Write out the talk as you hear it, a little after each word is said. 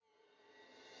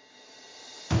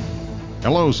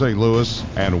Hello, St. Louis,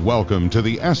 and welcome to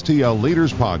the STL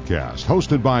Leaders Podcast,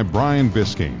 hosted by Brian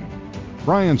Bisking.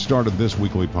 Brian started this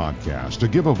weekly podcast to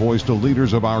give a voice to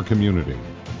leaders of our community,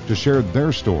 to share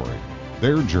their story,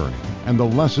 their journey, and the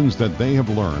lessons that they have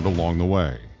learned along the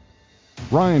way.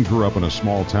 Brian grew up in a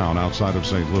small town outside of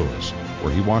St. Louis,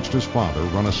 where he watched his father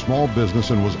run a small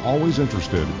business and was always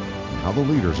interested in how the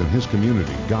leaders in his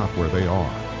community got where they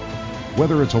are.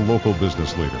 Whether it's a local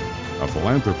business leader, a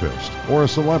philanthropist, or a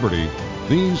celebrity,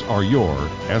 these are your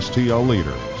STL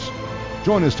leaders.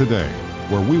 Join us today,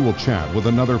 where we will chat with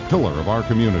another pillar of our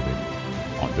community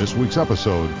on this week's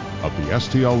episode of the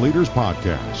STL Leaders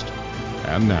Podcast.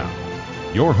 And now,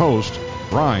 your host,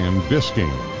 Brian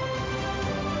Bisking.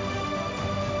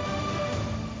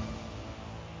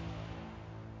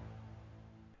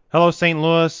 Hello, St.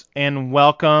 Louis, and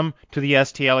welcome to the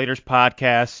STL Leaders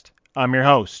Podcast. I'm your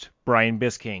host, Brian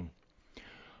Bisking.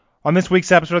 On this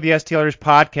week's episode of the STL Leaders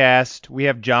Podcast, we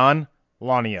have John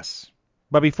Launius.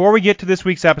 But before we get to this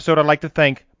week's episode, I'd like to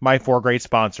thank my four great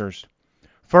sponsors.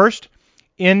 First,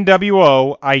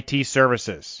 NWO IT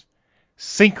Services,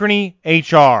 Synchrony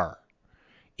HR,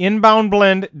 Inbound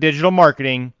Blend Digital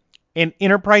Marketing, and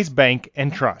Enterprise Bank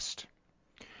and Trust.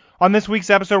 On this week's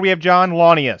episode, we have John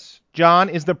Launius. John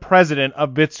is the president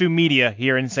of Vitsu Media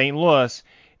here in St. Louis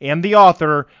and the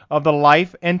author of The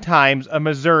Life and Times of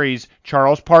Missouri's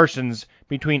Charles Parsons,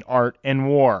 Between Art and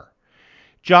War.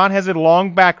 John has a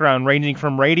long background ranging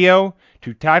from radio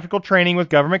to tactical training with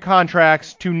government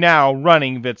contracts to now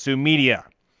running Vitsu Media.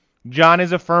 John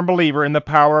is a firm believer in the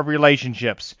power of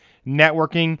relationships,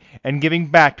 networking, and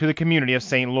giving back to the community of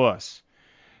St. Louis.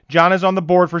 John is on the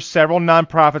board for several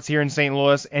nonprofits here in St.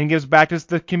 Louis and gives back to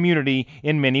the community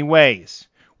in many ways.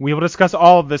 We will discuss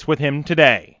all of this with him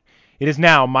today. It is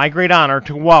now my great honor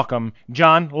to welcome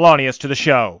John Launius to the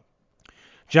show.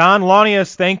 John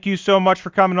Launius, thank you so much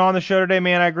for coming on the show today,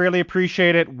 man. I greatly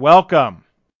appreciate it. Welcome.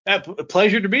 A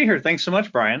pleasure to be here. Thanks so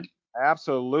much, Brian.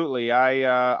 Absolutely.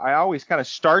 I always kind of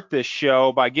start this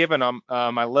show by giving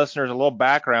my listeners a little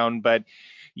background, but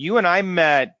you and I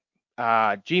met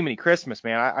many Christmas,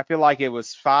 man. I feel like it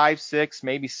was 5, 6,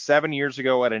 maybe 7 years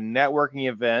ago at a networking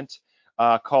event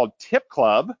called Tip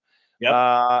Club.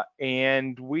 Yep.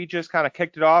 And we just kind of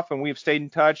kicked it off, and we've stayed in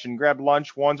touch and grabbed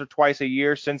lunch once or twice a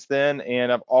year since then.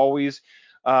 And I've always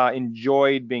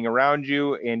enjoyed being around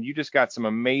you, and you just got some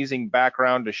amazing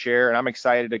background to share. And I'm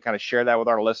excited to kind of share that with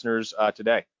our listeners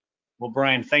today. Well,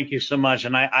 Brian, thank you so much.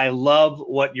 And I love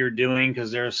what you're doing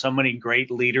because there are so many great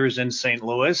leaders in St.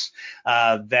 Louis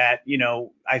that,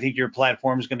 I think your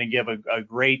platform is going to give a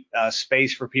great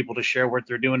space for people to share what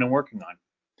they're doing and working on.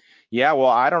 Yeah, well,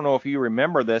 I don't know if you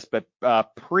remember this, but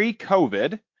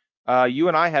pre-COVID, you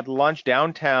and I had lunch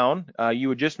downtown. You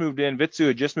had just moved in. Vitsu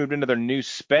had just moved into their new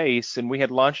space, and we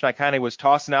had lunch, and I kind of was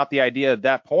tossing out the idea at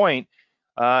that point.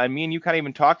 And me and you kind of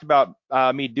even talked about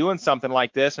me doing something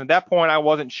like this. And at that point, I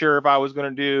wasn't sure if I was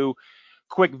going to do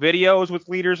quick videos with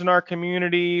leaders in our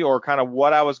community or kind of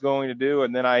what I was going to do.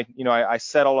 And then I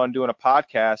settled on doing a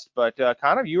podcast. But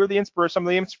kind of you were some of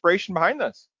the inspiration behind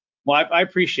this. Well, I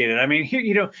appreciate it. I mean,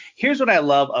 here's what I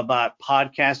love about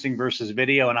podcasting versus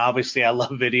video. And obviously, I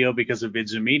love video because of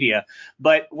Vitsu Media.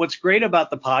 But what's great about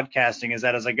the podcasting is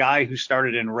that as a guy who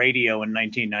started in radio in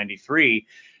 1993,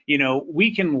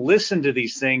 we can listen to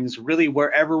these things really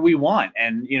wherever we want.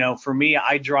 And, for me,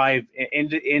 I drive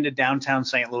into downtown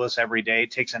St. Louis every day. It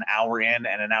takes an hour in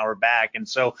and an hour back. And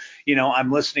so,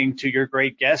 I'm listening to your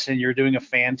great guests, and you're doing a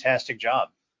fantastic job.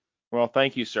 Well,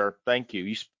 thank you, sir. Thank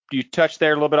you. You touched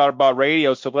there a little bit about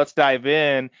radio, so let's dive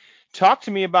in. Talk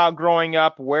to me about growing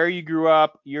up, where you grew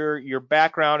up. Your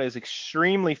background is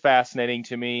extremely fascinating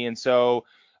to me, and so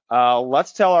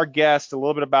let's tell our guests a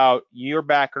little bit about your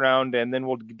background, and then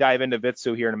we'll dive into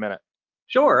Vitsu here in a minute.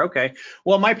 Sure. Okay.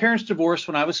 Well, my parents divorced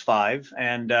when I was 5,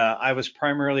 and I was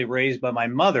primarily raised by my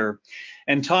mother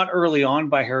and taught early on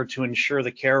by her to ensure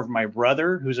the care of my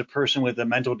brother, who's a person with a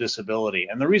mental disability.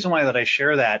 And the reason why that I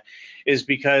share that is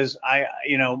because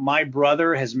my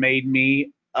brother has made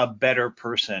me a better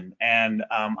person. And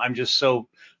I'm just so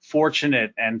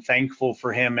fortunate and thankful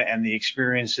for him and the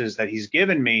experiences that he's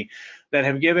given me that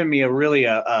have given me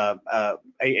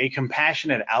a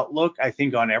compassionate outlook, I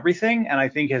think, on everything. And I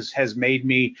think has made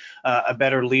me a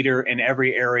better leader in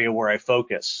every area where I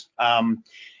focus.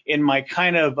 In my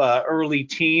kind of early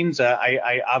teens,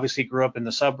 I obviously grew up in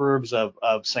the suburbs of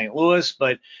St. Louis.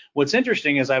 But what's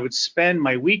interesting is I would spend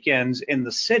my weekends in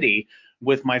the city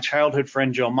with my childhood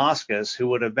friend Joe Moscas, who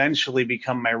would eventually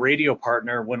become my radio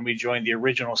partner when we joined the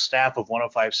original staff of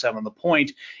 105.7 The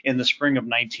Point in the spring of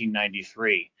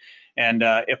 1993. And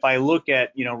if I look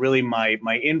at, really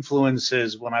my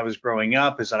influences when I was growing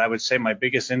up, is that I would say my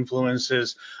biggest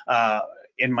influences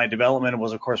in my development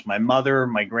was, of course, my mother,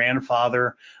 my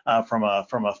grandfather, from a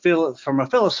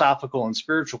philosophical and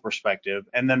spiritual perspective,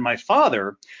 and then my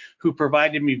father, who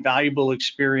provided me valuable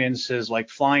experiences like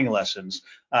flying lessons.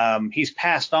 He's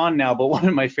passed on now, but one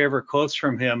of my favorite quotes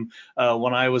from him,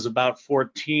 when I was about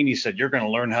 14, he said, "You're going to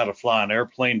learn how to fly an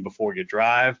airplane before you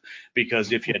drive,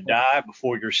 because if you die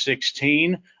before you're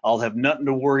 16, I'll have nothing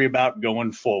to worry about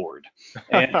going forward."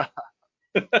 And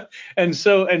and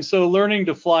so learning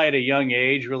to fly at a young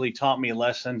age really taught me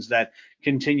lessons that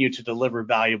continue to deliver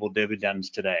valuable dividends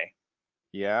today.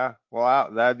 Yeah. Wow.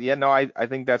 I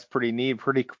think that's pretty neat.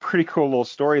 Pretty cool little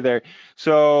story there.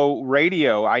 So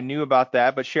radio, I knew about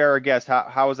that, but share our guest,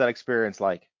 how was that experience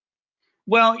like?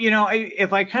 Well,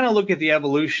 if I kind of look at the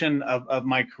evolution of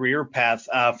my career path,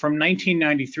 from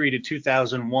 1993 to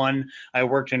 2001, I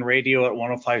worked in radio at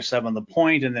 105.7 The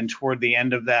Point, and then toward the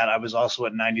end of that, I was also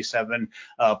at 97.1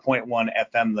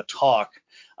 FM The Talk.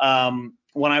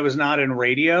 When I was not in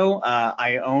radio,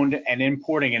 I owned an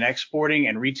importing and exporting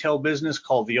and retail business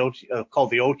called the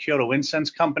Old Kyoto Incense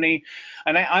Company,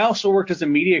 and I also worked as a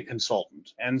media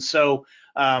consultant. And so,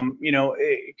 kind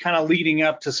of leading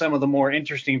up to some of the more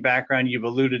interesting background you've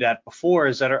alluded at before,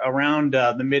 is that around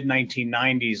the mid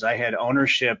 1990s, I had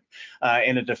ownership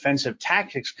in a defensive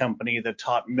tactics company that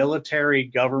taught military,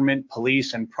 government,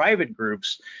 police, and private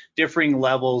groups differing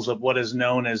levels of what is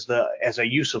known as a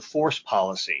use of force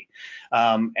policy.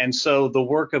 And so the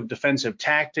work of defensive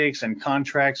tactics and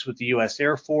contracts with the U.S.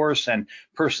 Air Force and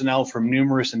personnel from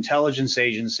numerous intelligence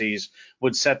agencies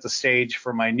would set the stage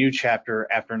for my new chapter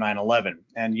after 9/11.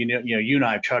 And you and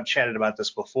I have chatted about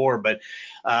this before, but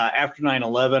after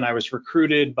 9/11, I was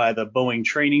recruited by the Boeing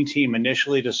training team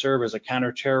initially to serve as a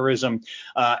counterterrorism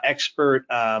expert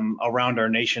around our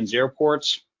nation's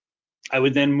airports. I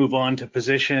would then move on to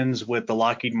positions with the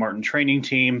Lockheed Martin training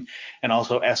team and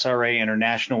also SRA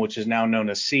International, which is now known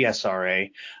as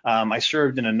CSRA. I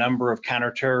served in a number of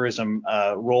counterterrorism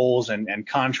roles and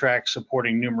contracts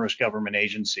supporting numerous government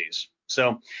agencies.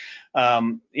 So,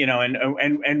 and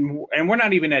we're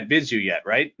not even at Vidzu yet,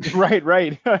 right?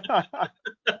 Right.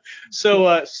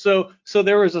 So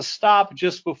there was a stop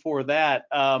just before that.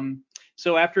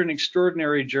 So after an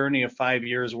extraordinary journey of 5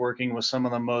 years working with some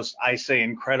of the most, I say,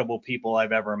 incredible people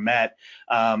I've ever met,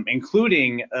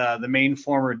 including the main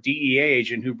former DEA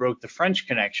agent who broke the French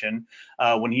connection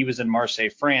when he was in Marseille,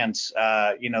 France,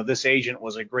 this agent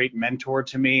was a great mentor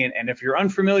to me. And if you're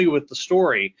unfamiliar with the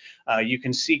story, you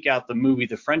can seek out the movie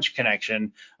The French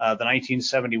Connection, the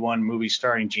 1971 movie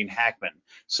starring Gene Hackman.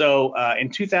 So in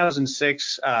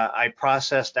 2006, I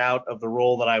processed out of the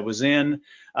role that I was in.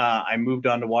 I moved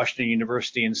on to Washington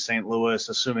University in St. Louis,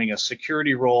 assuming a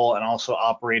security role, and also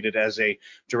operated as a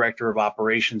director of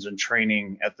operations and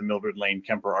training at the Mildred Lane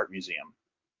Kemper Art Museum.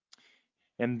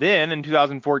 And then in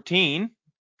 2014,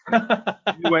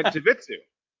 you went to Vidzu.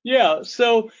 Yeah.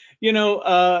 So,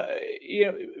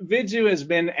 Vidzu has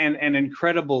been an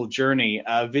incredible journey.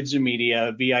 Vidzu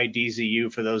Media,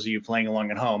 VIDZU, for those of you playing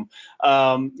along at home.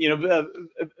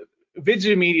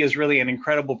 Vidzu Media is really an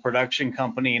incredible production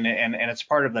company, and it's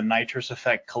part of the Nitrous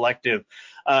Effect Collective.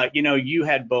 You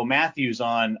had Bo Matthews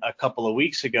on a couple of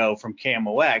weeks ago from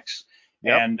KMOX.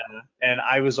 Yep. And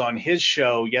I was on his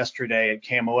show yesterday at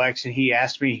KMOX, and he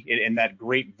asked me in that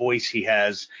great voice he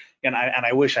has, and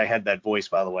I wish I had that voice,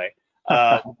 by the way.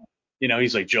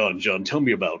 He's like, John, tell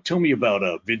me about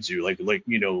Vidzu, like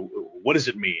what does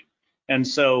it mean? And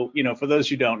so, for those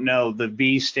who don't know, the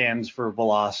V stands for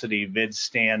velocity, Vid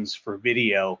stands for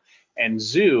video, and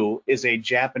Zu is a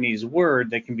Japanese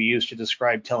word that can be used to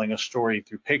describe telling a story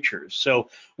through pictures. So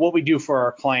what we do for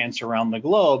our clients around the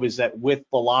globe is that with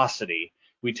velocity,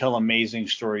 we tell amazing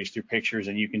stories through pictures,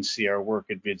 and you can see our work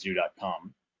at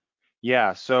vidzu.com.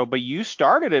 Yeah. So, but you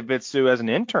started at Vidzu as an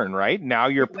intern, right? Now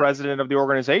you're president of the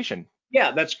organization.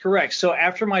 Yeah, that's correct. So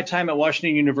after my time at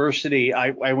Washington University,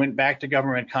 I went back to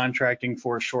government contracting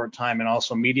for a short time and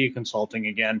also media consulting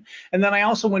again. And then I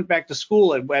also went back to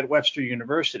school at Webster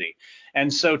University.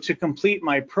 And so to complete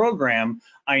my program,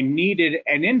 I needed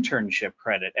an internship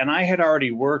credit. And I had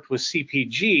already worked with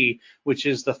CPG, which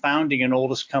is the founding and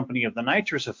oldest company of the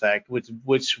Nitrous Effect, which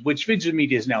Vidzu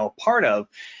Media is now a part of.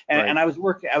 And, right. and I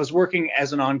was working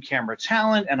as an on-camera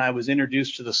talent, and I was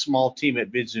introduced to the small team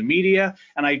at Vidzu Media,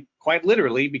 and I quite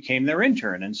literally became their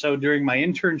intern. And so during my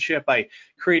internship, I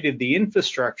created the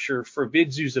infrastructure for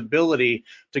Vidzu's ability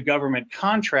to government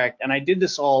contract, and I did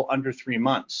this all under 3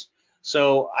 months.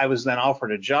 So I was then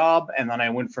offered a job, and then I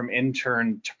went from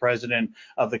intern to president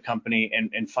of the company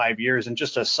in 5 years. And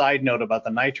just a side note about the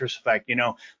nitrous effect,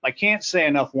 I can't say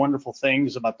enough wonderful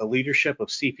things about the leadership of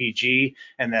CPG,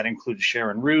 and that includes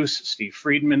Sharon Roos, Steve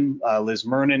Friedman, Liz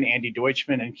Mernon, Andy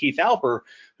Deutschman, and Keith Alper,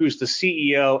 who's the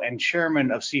CEO and chairman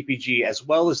of CPG, as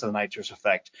well as the nitrous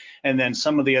effect. And then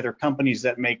some of the other companies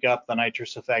that make up the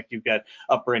nitrous effect, you've got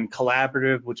Upper End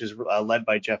Collaborative, which is led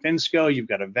by Jeff Insko. You've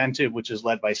got Aventiv, which is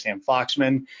led by Sam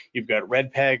Foxman. You've got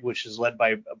Red Peg, which is led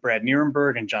by Brad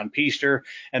Nierenberg and John Peaster.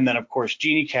 And then, of course,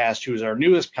 GenieCast, who is our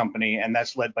newest company, and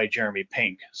that's led by Jeremy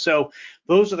Pink. So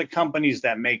those are the companies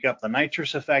that make up the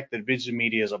nitrous effect that Vidzu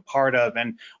Media is a part of.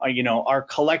 And, our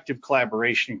collective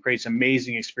collaboration creates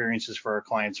amazing experiences for our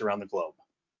clients around the globe.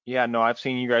 Yeah, no, I've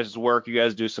seen you guys' work. You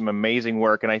guys do some amazing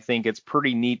work, and I think it's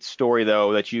pretty neat story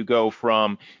though that you go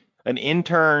from an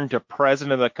intern to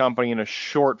president of the company in a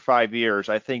short 5 years.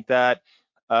 I think that's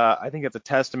a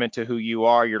testament to who you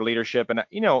are, your leadership, and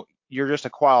you're just a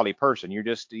quality person.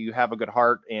 You have a good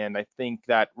heart, and I think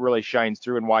that really shines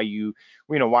through in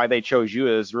why they chose you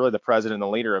as really the president and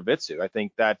the leader of Vidzu. I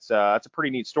think that's a pretty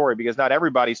neat story because not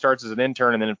everybody starts as an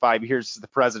intern and then in 5 years is the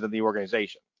president of the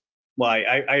organization. Well,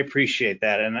 I appreciate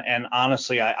that. And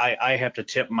honestly, I have to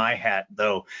tip my hat,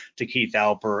 though, to Keith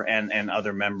Alper and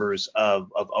other members of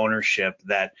ownership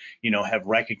that, have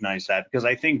recognized that, because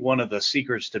I think one of the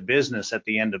secrets to business at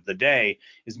the end of the day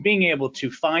is being able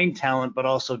to find talent, but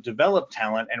also develop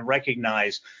talent and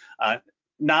recognize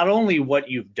not only what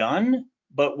you've done,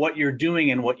 but what you're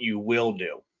doing and what you will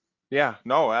do. Yeah,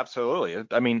 no, absolutely.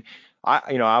 I mean,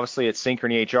 obviously at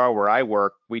Synchrony HR where I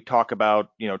work, we talk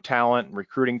about, talent,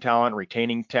 recruiting talent,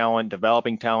 retaining talent,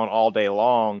 developing talent all day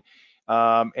long.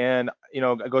 And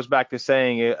it goes back to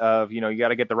saying of, you got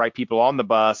to get the right people on the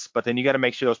bus, but then you got to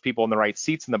make sure those people in the right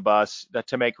seats in the bus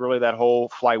to make really that whole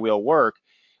flywheel work.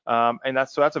 And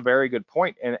that's a very good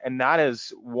point. And that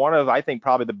is I think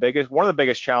probably one of the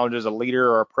biggest challenges a leader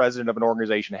or a president of an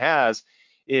organization has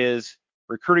is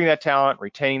recruiting that talent,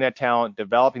 retaining that talent,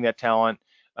 developing that talent,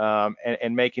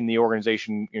 and making the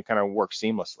organization kind of work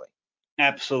seamlessly.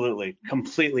 Absolutely.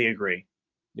 Completely agree.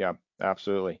 Yeah,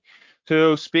 absolutely.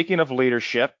 So speaking of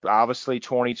leadership, obviously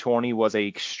 2020 was a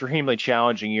extremely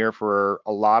challenging year for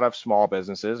a lot of small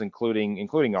businesses,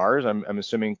 including ours. I'm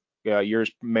assuming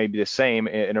yours may be the same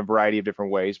in a variety of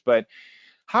different ways. But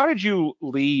how did you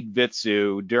lead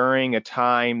Vidzu during a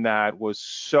time that was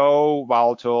so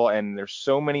volatile and there's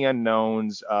so many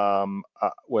unknowns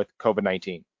with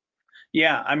COVID-19?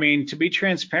 Yeah, I mean, to be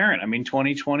transparent,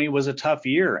 2020 was a tough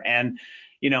year. And,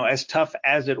 as tough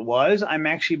as it was, I'm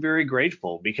actually very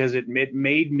grateful because it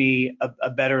made me a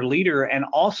better leader and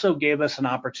also gave us an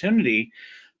opportunity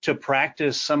to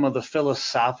practice some of the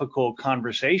philosophical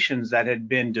conversations that had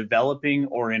been developing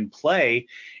or in play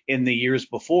in the years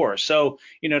before. So,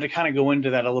 to kind of go into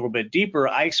that a little bit deeper,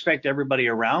 I expect everybody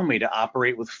around me to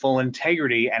operate with full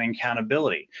integrity and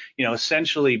accountability,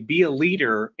 essentially be a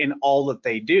leader in all that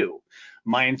they do.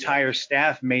 My entire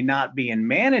staff may not be in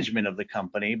management of the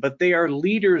company, but they are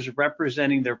leaders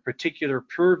representing their particular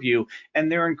purview,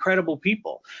 and they're incredible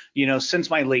people.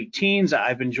 Since my late teens,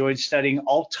 I've enjoyed studying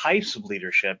all types of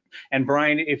leadership. And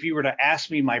Brian, if you were to ask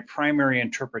me my primary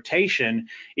interpretation,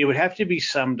 it would have to be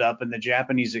summed up in the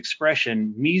Japanese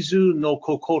expression, mizu no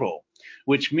kokoro,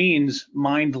 which means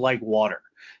mind like water.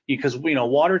 Because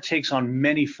water takes on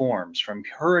many forms, from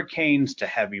hurricanes to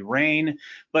heavy rain,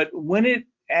 but when it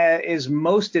is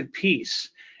most at peace,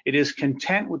 it is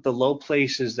content with the low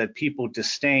places that people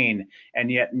disdain and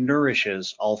yet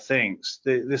nourishes all things.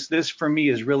 This for me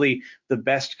is really the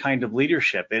best kind of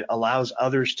leadership. It allows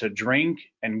others to drink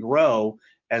and grow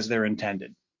as they're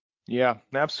intended. Yeah,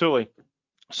 absolutely.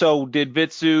 So did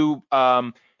Vidzu,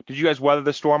 did you guys weather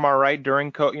the storm all right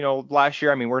during last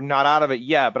year? I mean, we're not out of it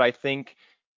yet, but I think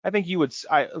you would,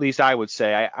 at least I would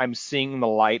say, I'm seeing the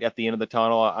light at the end of the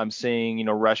tunnel. I'm seeing,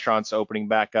 restaurants opening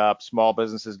back up, small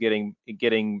businesses getting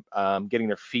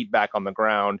their feet back on the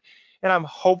ground. And I'm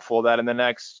hopeful that in the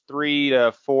next 3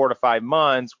 to 4 to 5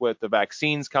 months, with the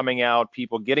vaccines coming out,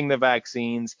 people getting the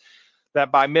vaccines,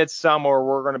 that by midsummer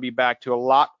we're going to be back to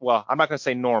well, I'm not going to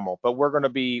say normal, but we're going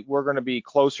to be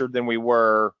closer than we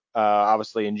were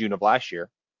obviously in June of last year.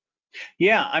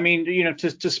 Yeah,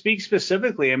 to speak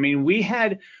specifically, we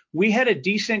had we had a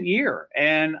decent year.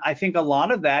 And I think a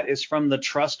lot of that is from the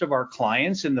trust of our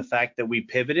clients and the fact that we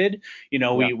pivoted.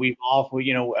 Yeah. We've all,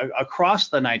 across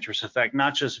the Nitrous Effect,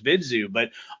 not just Vidzu,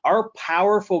 but our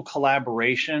powerful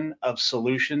collaboration of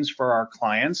solutions for our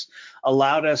clients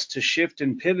allowed us to shift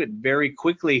and pivot very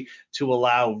quickly to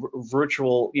allow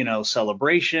virtual,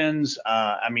 celebrations.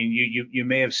 I mean, you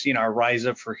may have seen our Rise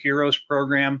Up for Heroes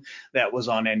program that was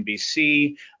on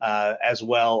NBC, as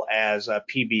well as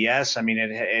PBS. I mean,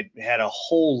 it had a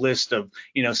whole list of,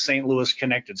 St. Louis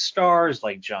connected stars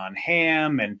like John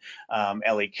Hamm and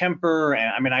Ellie Kemper.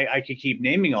 And I mean, I could keep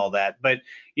naming all that, but,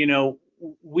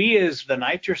 we as the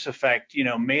Nitrous Effect,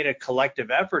 made a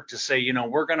collective effort to say,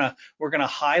 we're gonna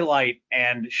highlight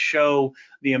and show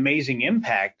the amazing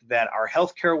impact that our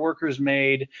healthcare workers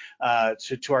made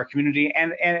to our community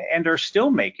and are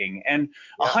still making. And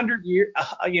Yeah. 100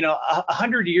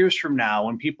 years from now,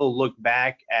 when people look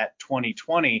back at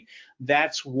 2020,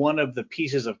 that's one of the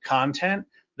pieces of content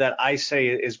that I say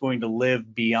is going to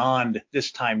live beyond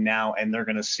this time now, and they're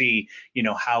going to see,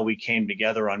 how we came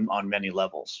together on many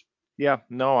levels. Yeah,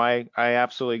 no, I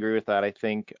absolutely agree with that. I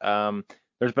think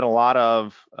there's been a lot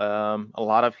of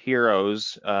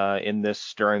heroes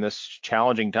during this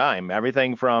challenging time.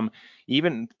 Everything from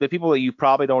even the people that you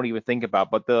probably don't even think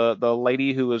about, but the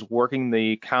lady who is working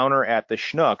the counter at the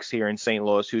Schnucks here in St.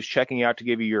 Louis, who's checking out to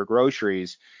give you your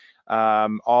groceries,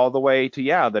 all the way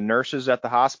to the nurses at the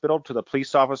hospital, to the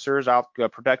police officers out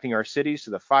protecting our cities,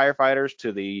 to the firefighters,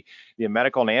 to the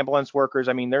medical and ambulance workers.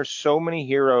 I mean, there's so many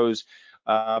heroes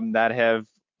that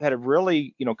have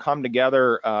really come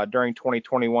together during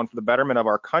 2021 for the betterment of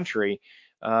our country,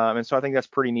 and so I think that's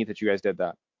pretty neat that you guys did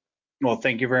that. Well,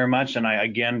 thank you very much, and I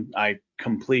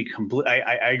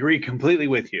agree completely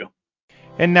with you.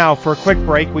 And now for a quick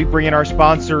break, we bring in our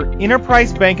sponsor,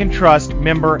 Enterprise Bank and Trust,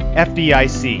 member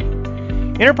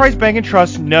FDIC. Enterprise Bank and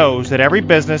Trust knows that every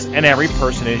business and every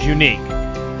person is unique.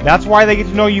 That's why they get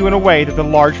to know you in a way that the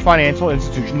large financial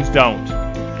institutions don't.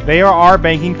 They are our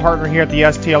banking partner here at the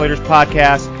STL Leaders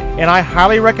Podcast, and I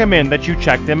highly recommend that you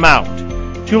check them out.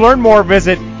 To learn more,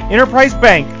 visit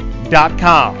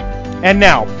enterprisebank.com. And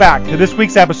now, back to this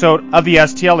week's episode of the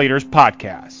STL Leaders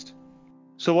Podcast.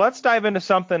 So let's dive into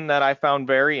something that I found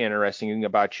very interesting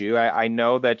about you. I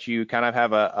know that you kind of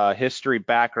have a history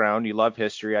background. You love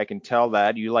history. I can tell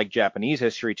that. You like Japanese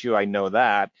history too. I know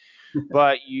that.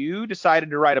 But you decided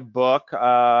to write a book.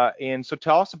 And so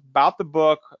tell us about the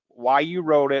book, why you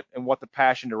wrote it, and what the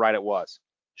passion to write it was.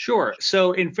 Sure.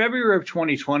 So in February of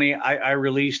 2020, I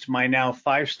released my now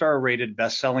 5-star rated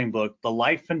best-selling book, The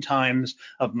Life and Times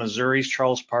of Missouri's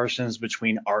Charles Parsons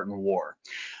Between Art and War.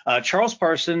 Charles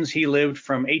Parsons, he lived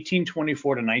from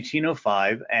 1824 to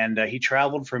 1905, and he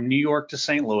traveled from New York to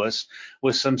St. Louis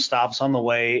with some stops on the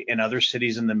way in other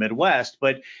cities in the Midwest.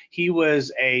 But he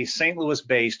was a St.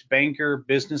 Louis-based banker,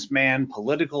 businessman,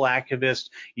 political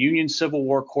activist, Union Civil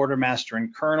War quartermaster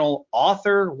and colonel,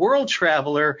 author, world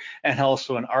traveler, and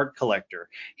also an art collector.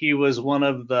 He was one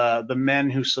of the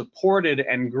men who supported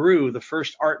and grew the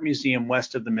first art museum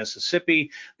west of the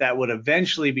Mississippi that would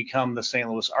eventually become the St.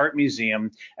 Louis Art Museum,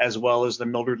 as well as the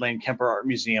Mildred Lane Kemper Art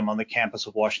Museum on the campus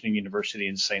of Washington University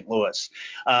in St. Louis.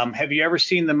 Have you ever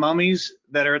seen the mummies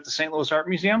that are at the St. Louis Art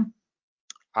Museum?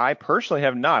 I personally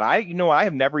have not. I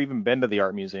have never even been to the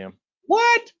art museum.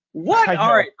 What?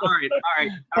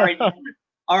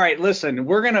 All right. Listen,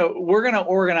 we're gonna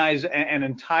organize an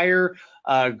entire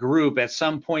group at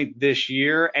some point this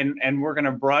year, and we're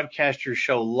gonna broadcast your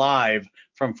show live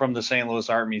from the St. Louis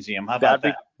Art Museum. How about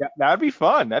that? That'd be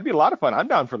fun. That'd be a lot of fun. I'm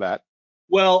down for that.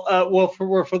 Well,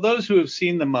 for those who have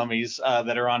seen the mummies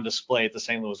that are on display at the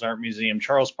St. Louis Art Museum,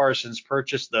 Charles Parsons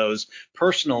purchased those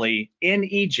personally in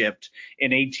Egypt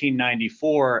in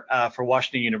 1894 for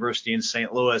Washington University in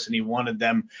St. Louis, and he wanted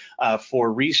them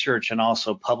for research and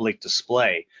also public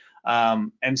display.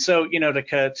 And so,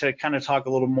 to kind of talk a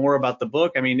little more about the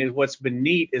book, I mean, what's been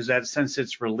neat is that since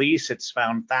its release, it's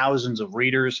found thousands of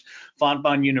readers.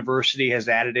 Fontbonne University has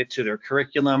added it to their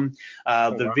curriculum.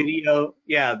 The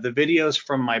videos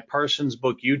from my Parsons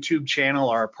Book YouTube channel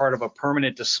are a part of a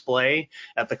permanent display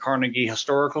at the Carnegie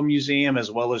Historical Museum,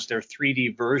 as well as their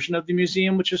 3D version of the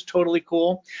museum, which is totally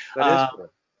cool. That is cool.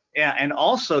 Yeah, and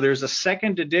also there's a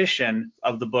second edition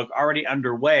of the book already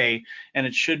underway, and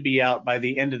it should be out by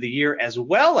the end of the year, as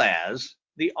well as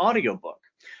the audiobook.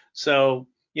 So,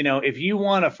 if you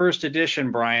want a first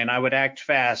edition, Brian, I would act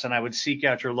fast and I would seek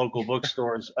out your local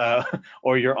bookstores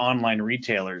or your online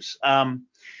retailers. So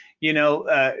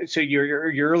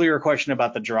your earlier question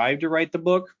about the drive to write the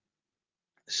book.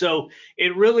 So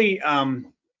it really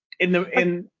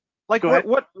Like Go ahead.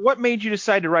 what made you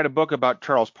decide to write a book about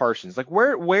Charles Parsons? Like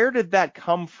where did that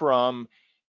come from?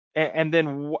 And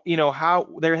then how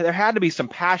there had to be some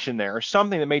passion there or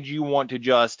something that made you want to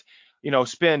just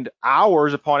spend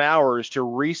hours upon hours to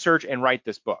research and write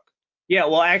this book. Yeah,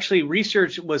 well, actually,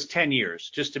 research was 10 years,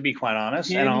 just to be quite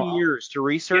honest. And 10 years to yeah,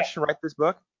 research and write this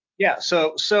book. yeah.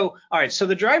 All right. So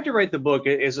the drive to write the book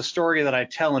is a story that I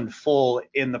tell in full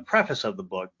in the preface of the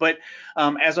book. But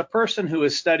as a person who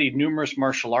has studied numerous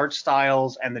martial arts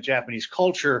styles and the Japanese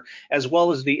culture, as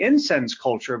well as the incense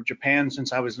culture of Japan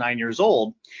since I was 9 years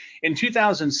old, in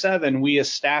 2007, we as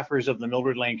staffers of the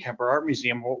Mildred Lane Kemper Art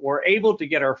Museum were able to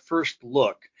get our first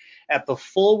look at the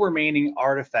full remaining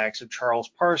artifacts of Charles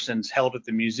Parsons held at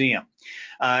the museum.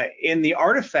 In the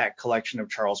artifact collection of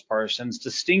Charles Parsons,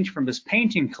 distinct from his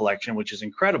painting collection, which is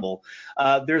incredible,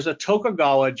 there's a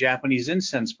Tokugawa Japanese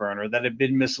incense burner that had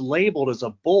been mislabeled as a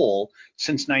bowl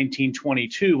since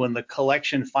 1922, when the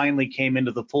collection finally came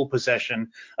into the full possession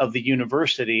of the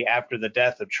university after the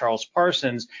death of Charles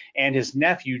Parsons and his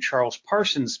nephew, Charles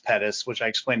Parsons Pettis, which I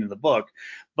explained in the book.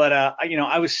 But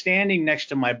I was standing next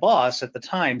to my boss at the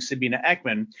time, Sabina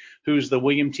Ekman, who's the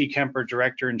William T. Kemper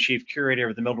Director and Chief Curator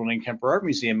of the Mildred Lane Kemper Art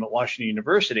Museum at Washington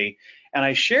University, and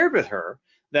I shared with her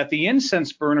that the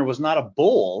incense burner was not a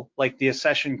bowl like the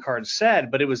accession card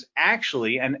said, but it was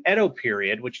actually an Edo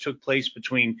period, which took place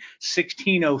between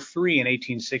 1603 and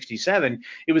 1867.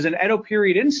 It was an Edo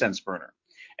period incense burner.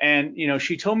 And,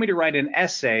 she told me to write an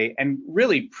essay and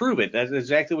really prove it. That's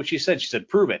exactly what she said. She said,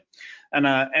 prove it.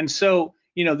 And so,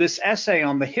 this essay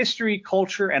on the history,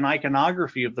 culture, and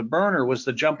iconography of the burner was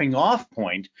the jumping off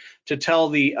point to tell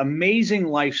the amazing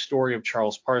life story of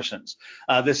Charles Parsons.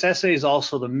 This essay is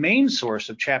also the main source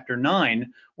of Chapter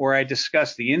 9, where I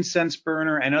discuss the incense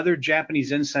burner and other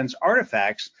Japanese incense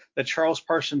artifacts that Charles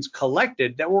Parsons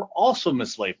collected that were also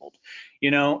mislabeled.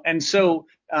 And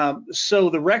so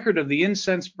the record of the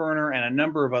incense burner and a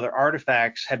number of other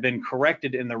artifacts have been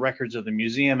corrected in the records of the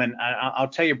museum. And I'll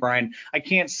tell you, Brian, I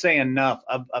can't say enough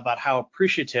about how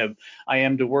appreciative I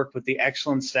am to work with the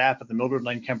excellent staff at the Mildred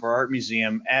Lane Kemper Art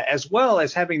Museum, as well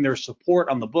as having their support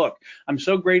on the book. I'm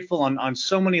so grateful on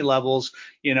so many levels,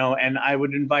 and I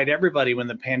would invite everybody when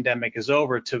the pandemic is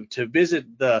over to visit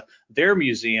their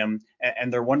museum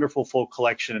and their wonderful full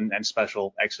collection and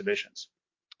special exhibitions.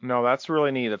 No, that's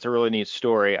really neat. That's a really neat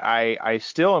story. I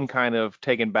still am kind of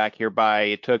taken back here by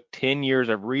it took 10 years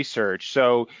of research.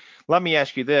 So let me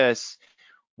ask you this.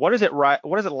 What is it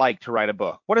like to write a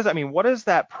book? What does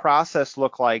that process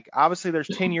look like? Obviously, there's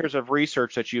 10 years of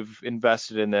research that you've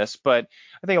invested in this, but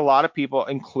I think a lot of people,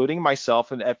 including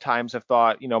myself, and at times have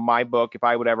thought, my book, if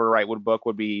I would ever write a book,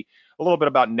 would be a little bit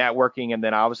about networking. And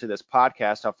then obviously this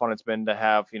podcast, how fun it's been to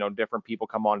have, different people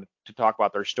come on to talk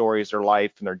about their stories, their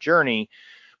life, and their journey.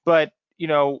 But,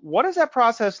 what is that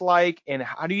process like, and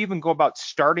how do you even go about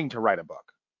starting to write a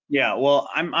book? Yeah, well,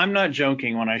 I'm not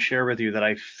joking when I share with you that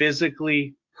I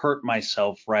physically hurt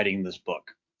myself writing this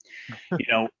book.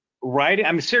 Writing,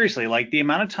 I'm seriously, like the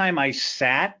amount of time I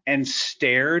sat and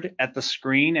stared at the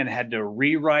screen and had to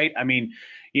rewrite.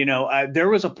 There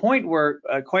was a point where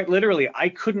quite literally I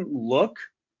couldn't look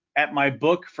at my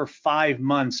book for 5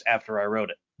 months after I wrote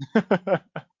it.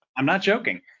 I'm not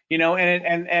joking.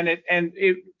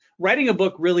 Writing a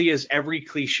book really is every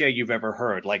cliche you've ever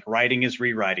heard. Like writing is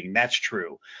rewriting. That's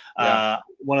true. Yeah.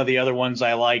 One of the other ones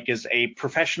I like is a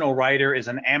professional writer is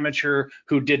an amateur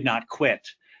who did not quit.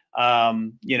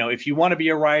 If you want to be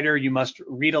a writer, you must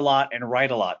read a lot and write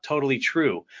a lot. Totally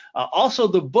true. Also,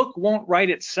 the book won't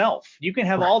write itself. You can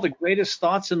have all the greatest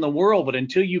thoughts in the world, but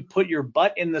until you put your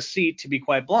butt in the seat, to be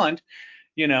quite blunt,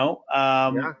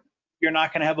 Yeah. you're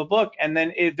not going to have a book. And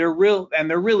then there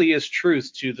really is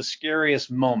truth to the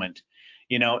scariest moment,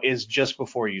 is just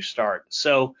before you start.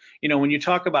 So, when you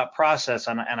talk about process,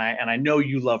 and I know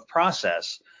you love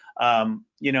process,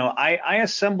 I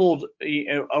assembled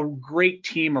a great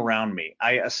team around me.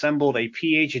 I assembled a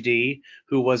PhD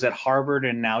who was at Harvard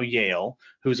and now Yale,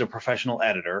 who's a professional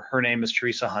editor. Her name is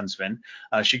Teresa Huntsman.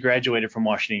 She graduated from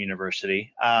Washington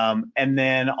University. And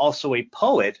then also a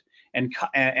poet and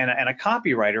a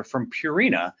copywriter from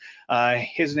Purina.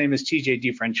 His name is TJ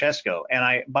DeFrancesco.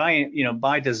 And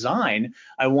by design,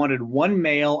 I wanted one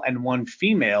male and one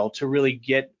female to really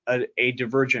get a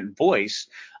divergent voice.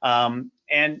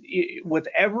 With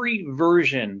every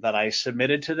version that I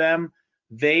submitted to them,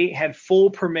 they had full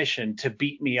permission to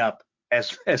beat me up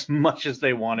as much as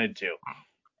they wanted to.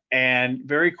 And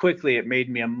very quickly, it made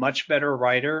me a much better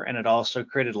writer, and it also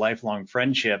created lifelong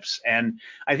friendships. And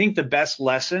I think the best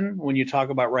lesson when you talk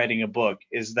about writing a book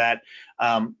is that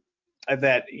no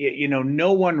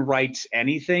one writes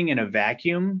anything in a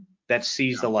vacuum that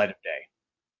sees the light of day.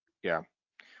 Yeah.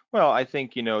 Well, I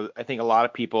think a lot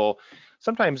of people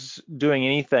sometimes doing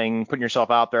anything, putting yourself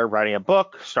out there, writing a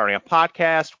book, starting a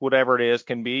podcast, whatever it is,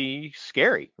 can be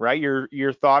scary, right?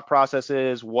 Your thought process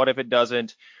is, what if it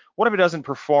doesn't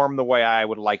perform the way I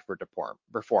would like for it to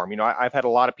perform? I've had a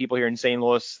lot of people here in St.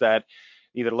 Louis that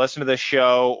either listen to this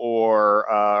show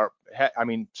or,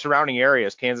 surrounding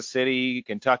areas, Kansas City,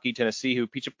 Kentucky, Tennessee, who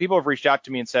people have reached out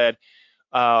to me and said,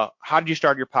 how did you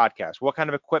start your podcast? What kind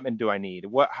of equipment do I need?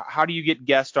 How do you get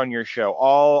guests on your show?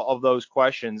 All of those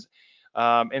questions.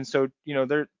 And so,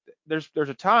 there's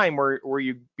a time where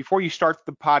you, before you start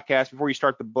the podcast, before you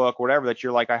start the book, whatever, that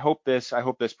you're like, I hope this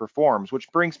performs, which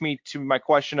brings me to my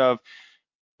question of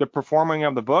the performing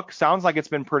of the book. Sounds like it's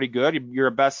been pretty good. You're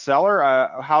a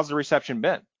bestseller. How's the reception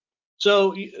been?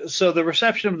 So the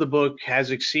reception of the book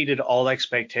has exceeded all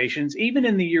expectations, even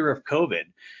in the year of COVID.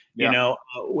 Yeah.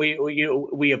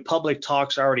 We have public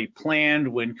talks already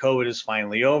planned when COVID is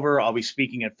finally over. I'll be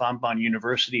speaking at Fontbonne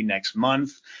University next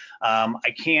month.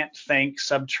 I can't thank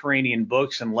Subterranean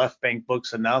Books and Left Bank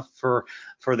Books enough for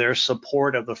their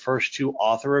support of the first two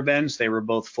author events. They were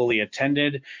both fully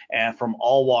attended and from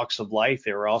all walks of life.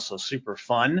 They were also super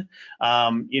fun.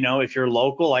 If you're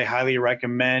local, I highly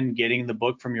recommend getting the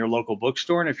book from your local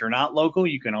bookstore. And if you're not local,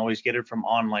 you can always get it from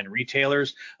online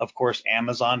retailers. Of course,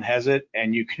 Amazon has it,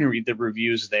 and you can read the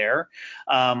reviews there.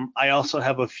 I also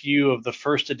have a few of the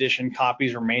first edition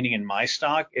copies remaining in my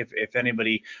stock. If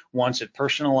anybody wants it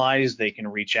personalized, they can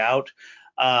reach out.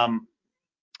 Although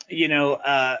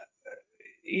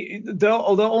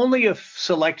only a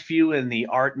select few in the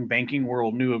art and banking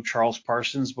world knew of Charles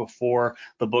Parsons before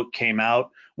the book came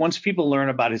out, once people learn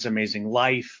about his amazing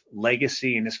life,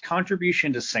 legacy, and his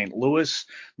contribution to St. Louis,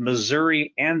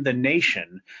 Missouri, and the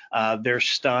nation, they're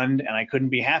stunned, and I couldn't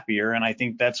be happier. And I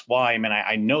think that's why,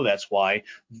 I know that's why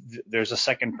there's a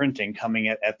second printing coming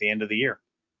at the end of the year.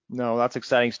 No, that's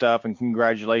exciting stuff, and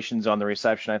congratulations on the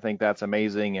reception. I think that's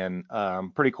amazing and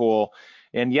pretty cool.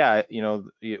 And yeah,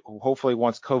 hopefully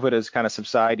once COVID is kind of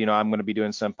subside, I'm going to be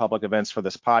doing some public events for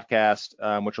this podcast,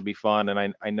 which will be fun.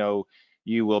 And I know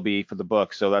you will be for the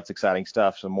book. So that's exciting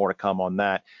stuff. So more to come on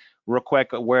that. Real quick,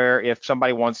 where if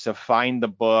somebody wants to find the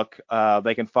book,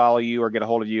 they can follow you or get a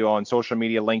hold of you on social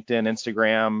media, LinkedIn,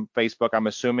 Instagram, Facebook, I'm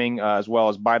assuming, as well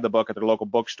as buy the book at their local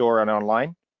bookstore and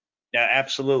online. Yeah,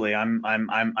 absolutely.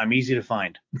 I'm easy to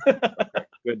find. Okay,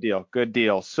 good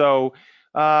deal. So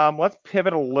let's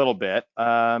pivot a little bit.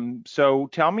 So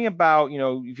tell me about,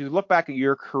 if you look back at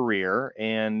your career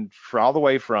and for all the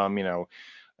way from,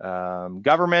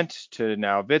 government to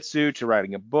now Vitsu to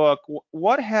writing a book,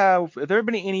 have there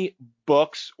been any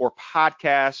books or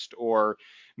podcasts or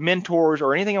mentors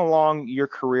or anything along your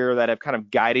career that have kind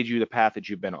of guided you the path that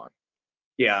you've been on?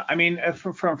 Yeah,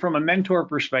 from a mentor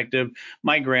perspective,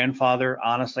 my grandfather,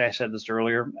 honestly, I said this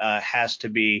earlier, has to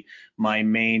be my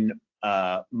main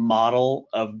model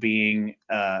of being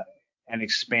an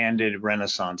expanded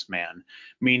Renaissance man,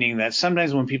 meaning that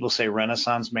sometimes when people say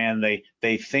Renaissance man,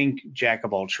 they think jack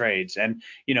of all trades. And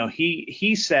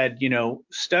he said,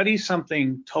 study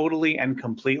something totally and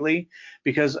completely,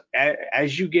 because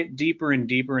as you get deeper and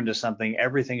deeper into something,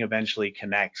 everything eventually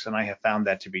connects. And I have found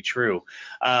that to be true.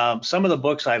 Some of the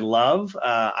books I love,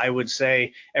 I would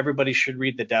say everybody should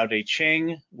read the Tao Te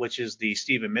Ching, which is the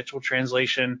Stephen Mitchell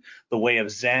translation, The Way of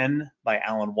Zen by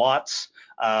Alan Watts.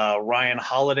 Ryan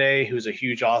Holiday, who's a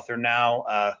huge author now,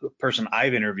 a person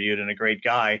I've interviewed and a great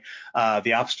guy.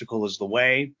 The Obstacle is the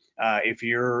Way. If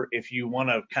you want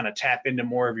to kind of tap into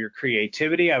more of your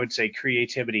creativity, I would say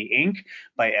Creativity Inc.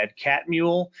 by Ed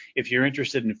Catmull. If you're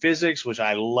interested in physics, which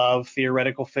I love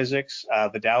theoretical physics,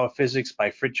 The Tao of Physics by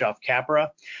Fritjof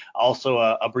Capra. Also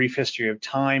a Brief History of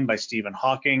Time by Stephen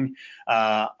Hawking.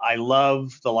 I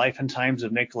love The Life and Times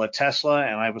of Nikola Tesla,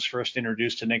 and I was first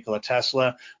introduced to Nikola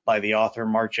Tesla by the author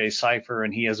Mark J. Cypher,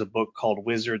 and he has a book called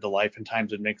Wizard, The Life and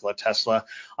Times of Nikola Tesla.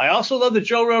 I also love the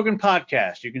Joe Rogan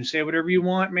podcast. You can say whatever you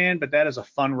want, man, but that is a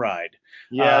fun ride.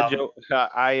 Yeah, Joe,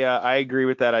 I agree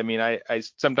with that. I mean, I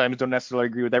sometimes don't necessarily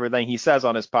agree with everything he says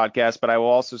on his podcast, but I will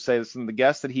also say that some of the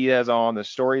guests that he has on, the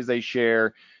stories they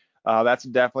share, that's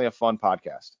definitely a fun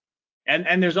podcast.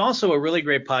 And there's also a really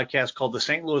great podcast called the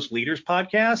St. Louis Leaders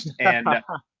Podcast. And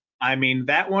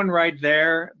that one right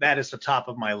there, that is the top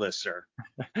of my list, sir.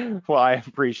 Well, I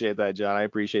appreciate that, John. I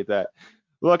appreciate that.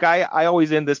 Look, I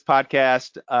always end this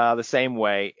podcast the same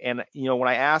way. And, when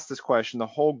I ask this question, the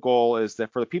whole goal is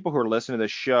that for the people who are listening to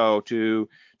this show to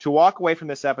walk away from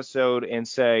this episode and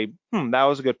say, that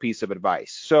was a good piece of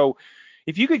advice. So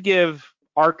if you could give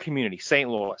our community, St.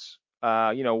 Louis,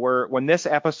 when this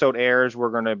episode airs,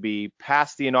 we're going to be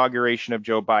past the inauguration of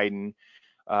Joe Biden.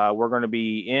 We're going to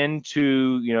be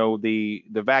into,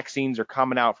 the vaccines are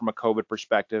coming out from a COVID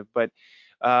perspective, but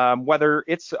whether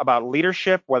it's about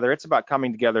leadership, whether it's about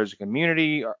coming together as a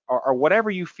community, or whatever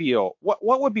you feel,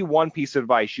 what would be one piece of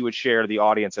advice you would share to the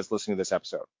audience that's listening to this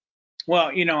episode?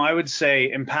 Well, I would say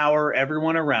empower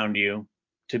everyone around you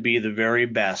to be the very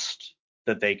best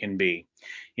that they can be.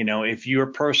 If you're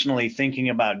personally thinking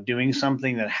about doing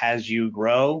something that has you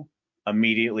grow,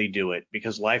 immediately do it,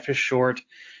 because life is short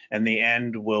and the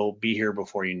end will be here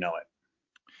before you know it.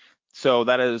 So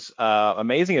that is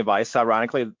amazing advice.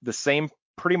 Ironically, the same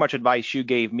pretty much advice you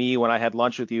gave me when I had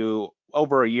lunch with you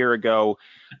over a year ago,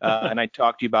 and I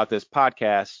talked to you about this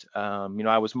podcast.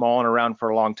 I was mulling around for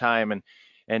a long time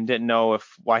and didn't know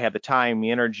if I had the time,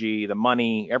 the energy, the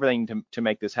money, everything to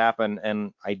make this happen,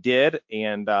 and I did.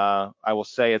 And I will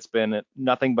say it's been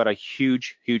nothing but a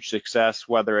huge, huge success.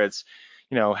 Whether it's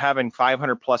having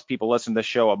 500 plus people listen to the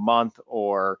show a month,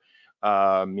 or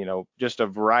just a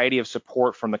variety of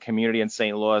support from the community in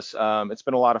St. Louis. It's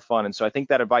been a lot of fun. And so I think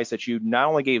that advice that you not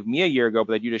only gave me a year ago,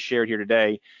 but that you just shared here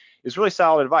today is really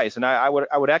solid advice. And I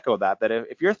would echo that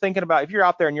if you're thinking about, if you're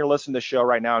out there and you're listening to the show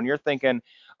right now and you're thinking,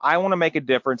 I want to make a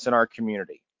difference in our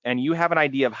community, and you have an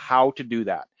idea of how to do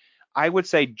that, I would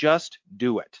say just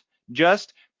do it.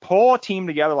 Just pull a team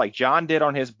together like John did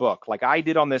on his book, like I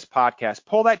did on this podcast.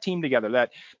 Pull that team together,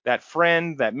 that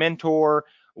friend, that mentor,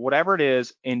 whatever it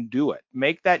is, and do it.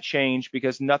 Make that change,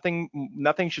 because nothing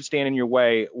should stand in your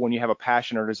way when you have a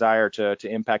passion or desire to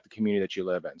impact the community that you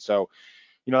live in. So,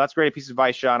 that's a great piece of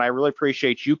advice, John. I really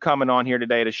appreciate you coming on here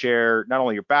today to share not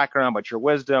only your background, but your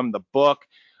wisdom, the book.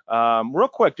 Real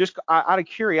quick, just out of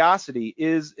curiosity,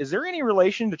 is there any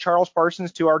relation to Charles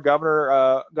Parsons, to our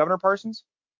Governor Parsons?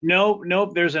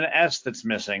 Nope. There's an S that's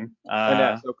missing. An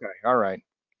S. Okay. All right.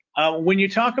 When you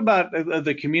talk about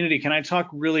the community, can I talk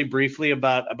really briefly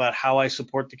about how I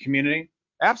support the community?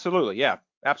 Absolutely. Yeah.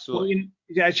 Absolutely.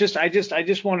 Well, I just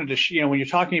wanted to, when you're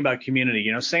talking about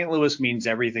community, St. Louis means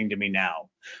everything to me now.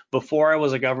 Before I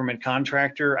was a government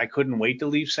contractor, I couldn't wait to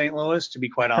leave St. Louis, to be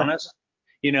quite honest.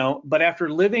 But after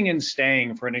living and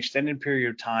staying for an extended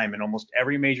period of time in almost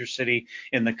every major city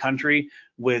in the country,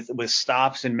 with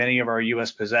stops in many of our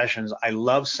U.S. possessions, I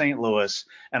love St. Louis,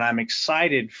 and I'm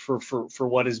excited for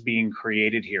what is being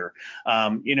created here.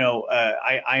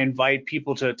 I invite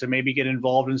people to maybe get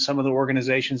involved in some of the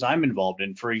organizations I'm involved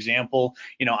in. For example,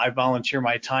 I volunteer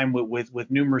my time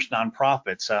with numerous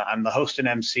nonprofits. I'm the host and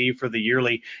MC for the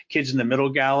yearly Kids in the Middle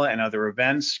Gala and other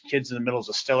events. Kids in the Middle is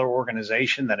a stellar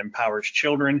organization that empowers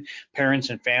children, parents,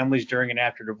 and families during and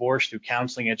after divorce through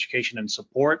counseling, education, and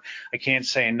support. I can't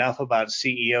say enough about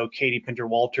CEO Katie Pinter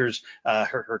Walters.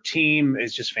 Her team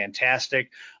is just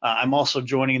fantastic. I'm also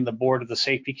joining the board of the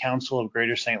Safety Council of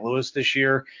Greater St. Louis this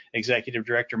year. Executive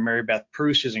Director Mary Beth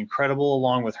Proust is incredible,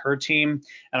 along with her team.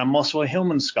 And I'm also a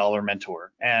Hillman Scholar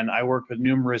mentor, and I work with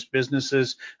numerous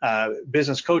businesses,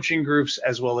 business coaching groups,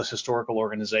 as well as historical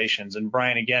organizations. And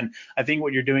Brian, again, I think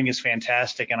what you're doing is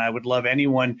fantastic, and I would love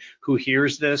anyone who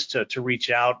hears this to reach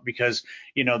out, because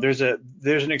there's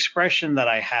an expression that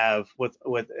I have with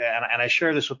and I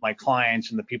share this with my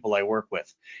clients and the people I work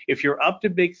with. If you're up to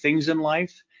big things in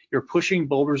life, you're pushing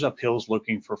boulders up hills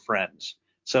looking for friends.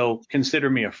 So consider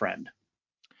me a friend.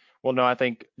 Well, no,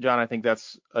 John, I think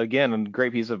that's, again, a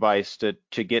great piece of advice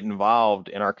to get involved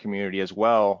in our community as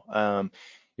well.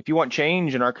 If you want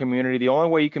change in our community, the only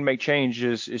way you can make change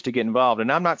is to get involved.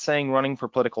 And I'm not saying running for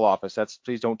political office.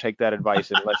 Please don't take that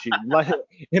advice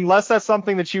unless that's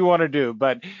something that you want to do.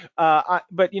 But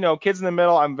Kids in the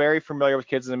Middle, I'm very familiar with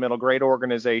Kids in the Middle, great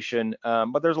organization.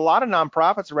 But there's a lot of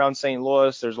nonprofits around St.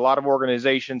 Louis. There's a lot of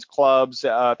organizations, clubs,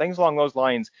 things along those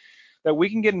lines that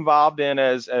we can get involved in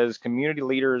as community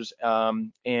leaders,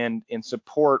 and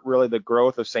support really the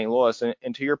growth of St. Louis.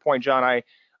 And to your point, John,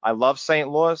 I love St.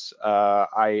 Louis.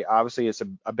 I obviously, it's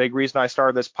a big reason I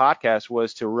started this podcast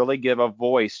was to really give a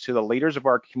voice to the leaders of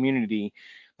our community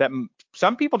that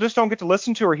some people just don't get to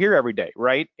listen to or hear every day,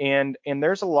 right? And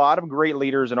there's a lot of great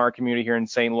leaders in our community here in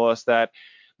St. Louis that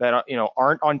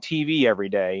aren't on TV every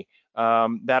day,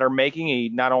 that are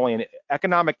making not only an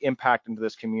economic impact into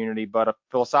this community, but a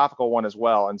philosophical one as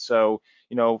well. And so,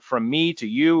 from me to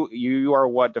you are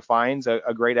what defines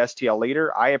a great STL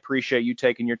leader. I appreciate you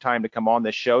taking your time to come on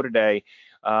this show today.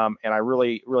 And I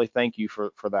really, really thank you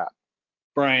for that.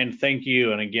 Brian, thank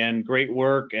you. And again, great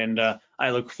work. And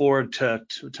I look forward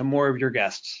to more of your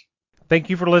guests. Thank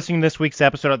you for listening to this week's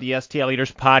episode of the STL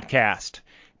Leaders Podcast.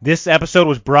 This episode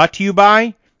was brought to you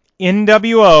by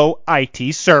NWO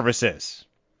IT Services.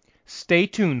 Stay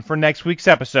tuned for next week's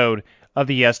episode of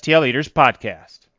the STL Leaders Podcast.